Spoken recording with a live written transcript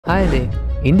Hi there,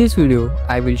 in this video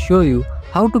I will show you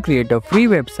how to create a free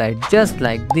website just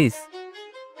like this.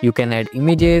 You can add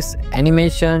images,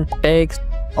 animation, text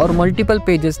or multiple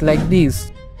pages like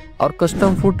this, or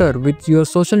custom footer with your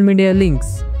social media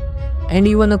links, and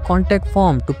even a contact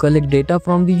form to collect data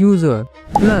from the user.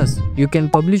 Plus, you can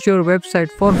publish your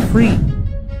website for free.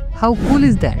 How cool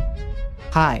is that?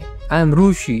 Hi, I am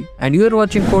Rushi and you are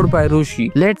watching Code by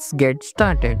Rushi. Let's get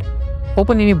started.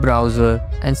 Open any browser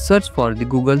and search for the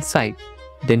Google site.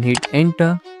 Then hit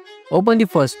enter. Open the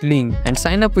first link and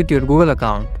sign up with your Google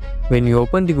account. When you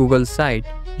open the Google site,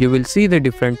 you will see the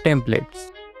different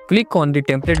templates. Click on the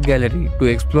template gallery to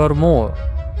explore more.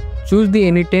 Choose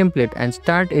any template and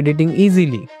start editing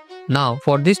easily. Now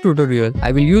for this tutorial,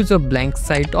 I will use a blank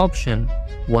site option.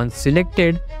 Once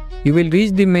selected, you will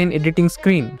reach the main editing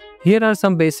screen. Here are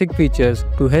some basic features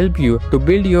to help you to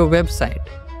build your website.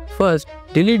 First,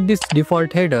 delete this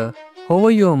default header. Hover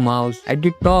your mouse at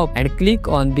the top and click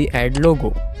on the add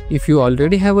logo. If you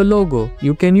already have a logo,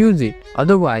 you can use it.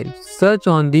 Otherwise, search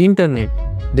on the internet.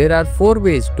 There are 4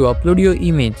 ways to upload your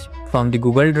image: from the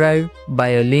Google Drive, by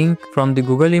a link from the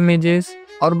Google Images,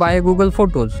 or by Google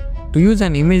Photos. To use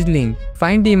an image link,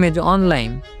 find the image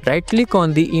online, right-click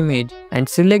on the image and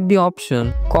select the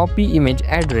option Copy Image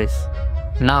Address.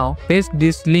 Now, paste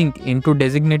this link into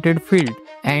designated field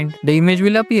and the image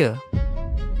will appear.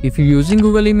 If you're using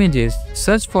Google Images,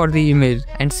 search for the image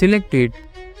and select it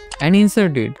and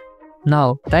insert it.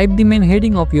 Now, type the main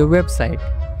heading of your website.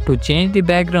 To change the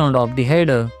background of the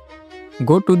header,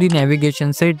 go to the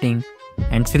navigation setting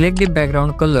and select the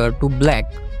background color to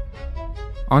black.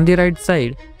 On the right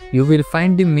side, you will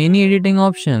find the many editing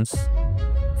options.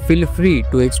 Feel free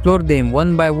to explore them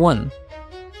one by one.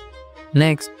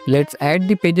 Next, let's add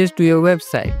the pages to your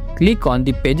website. Click on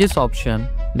the pages option,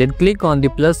 then click on the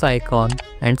plus icon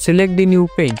and select the new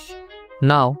page.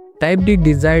 Now, type the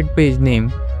desired page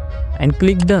name and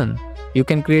click done. You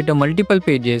can create multiple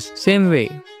pages same way.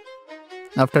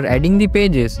 After adding the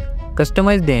pages,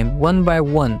 customize them one by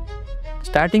one,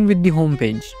 starting with the home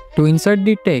page. To insert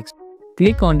the text,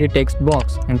 click on the text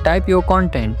box and type your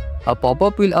content. A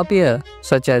pop-up will appear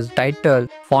such as title,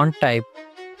 font type,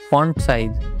 font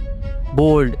size,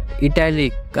 bold,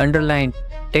 italic, underlined,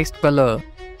 text color,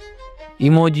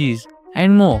 emojis,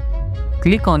 and more.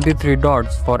 Click on the 3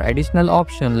 dots for additional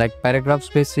options like paragraph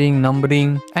spacing,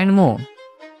 numbering, and more.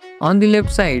 On the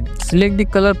left side, select the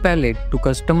color palette to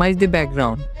customize the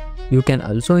background. You can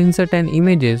also insert an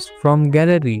images from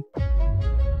gallery.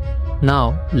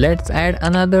 Now, let's add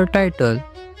another title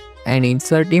and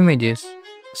insert images.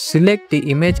 Select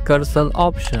the image cursor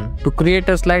option to create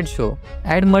a slideshow.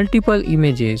 Add multiple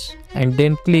images and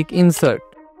then click insert.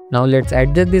 Now let's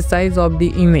adjust the size of the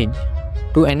image.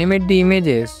 To animate the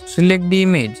images, select the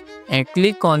image and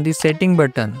click on the setting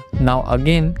button. Now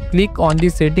again, click on the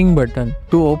setting button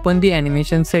to open the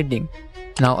animation setting.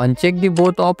 Now uncheck the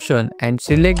both option and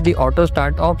select the auto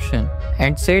start option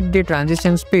and set the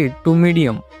transition speed to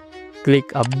medium. Click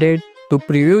update to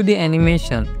preview the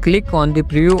animation. Click on the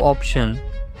preview option.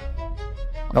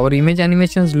 Our image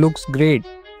animations looks great.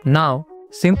 Now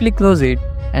simply close it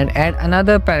and add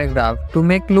another paragraph to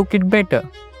make look it better.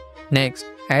 Next,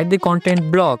 add the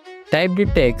content block, type the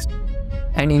text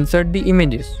and insert the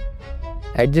images,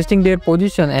 adjusting their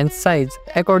position and size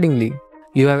accordingly.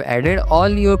 You have added all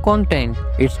your content.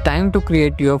 It's time to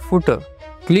create your footer.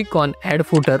 Click on add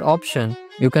footer option.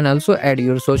 You can also add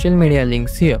your social media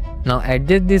links here. Now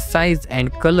adjust the size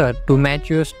and color to match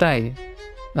your style.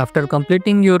 After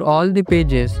completing all the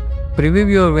pages, preview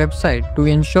your website to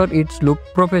ensure it's look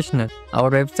professional. Our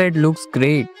website looks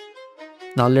great.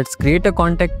 Now let's create a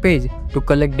contact page to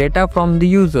collect data from the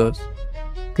users.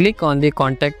 Click on the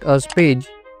Contact Us page.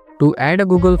 To add a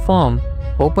Google form,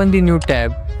 open the new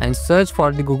tab and search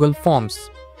for the Google Forms.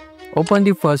 Open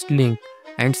the first link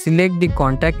and select the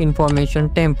contact information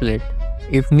template.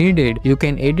 If needed, you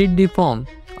can edit the form.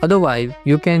 Otherwise,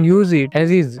 you can use it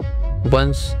as is.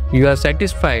 Once you are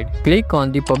satisfied, click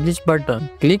on the Publish button.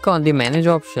 Click on the Manage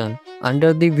option.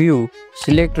 Under the View,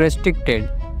 select Restricted.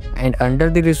 And under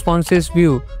the Responses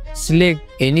view, select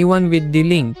anyone with the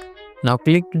link. Now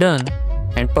click Done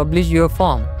and publish your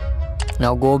form.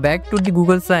 Now go back to the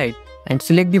Google site and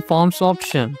select the Forms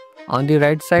option on the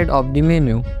right side of the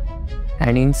menu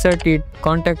and insert it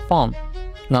Contact Form.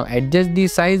 Now adjust the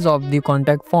size of the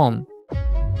contact form.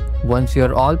 Once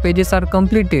your all pages are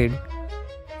completed,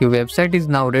 your website is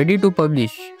now ready to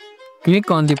publish. Click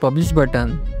on the Publish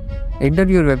button. Enter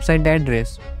your website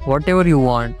address, whatever you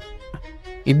want.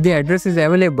 If the address is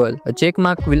available, a check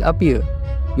mark will appear.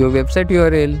 Your website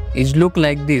URL is look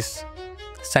like this: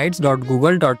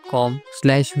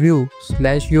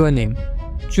 sites.google.com/view/username.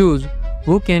 choose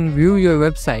who can view your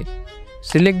website.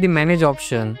 Select the manage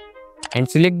option and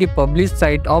select the publish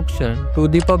site option to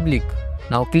the public.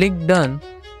 Now click done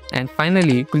and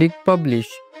finally click publish.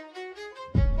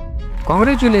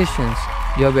 Congratulations,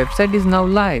 your website is now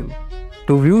live.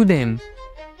 To view them,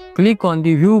 click on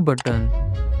the view button.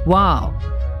 Wow,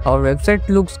 our website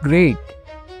looks great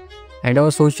and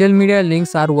our social media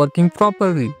links are working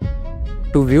properly.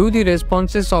 To view the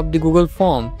responses of the Google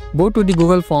Form, go to the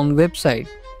Google Form website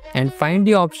and find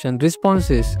the option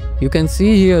responses. You can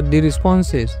see here the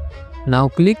responses. Now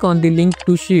click on the link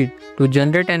to sheet to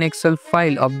generate an Excel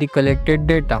file of the collected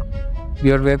data.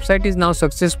 Your website is now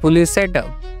successfully set up.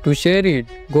 To share it,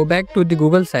 go back to the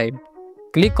Google site.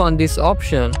 Click on this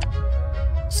option.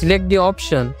 Select the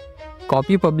option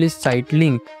copy publish site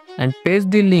link and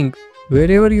paste the link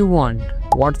wherever you want.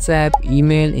 WhatsApp,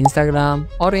 email, Instagram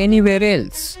or anywhere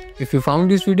else. If you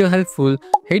found this video helpful,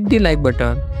 hit the like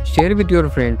button, share with your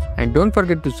friends and don't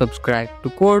forget to subscribe to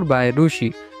Code by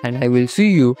Rushi, and I will see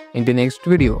you in the next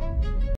video.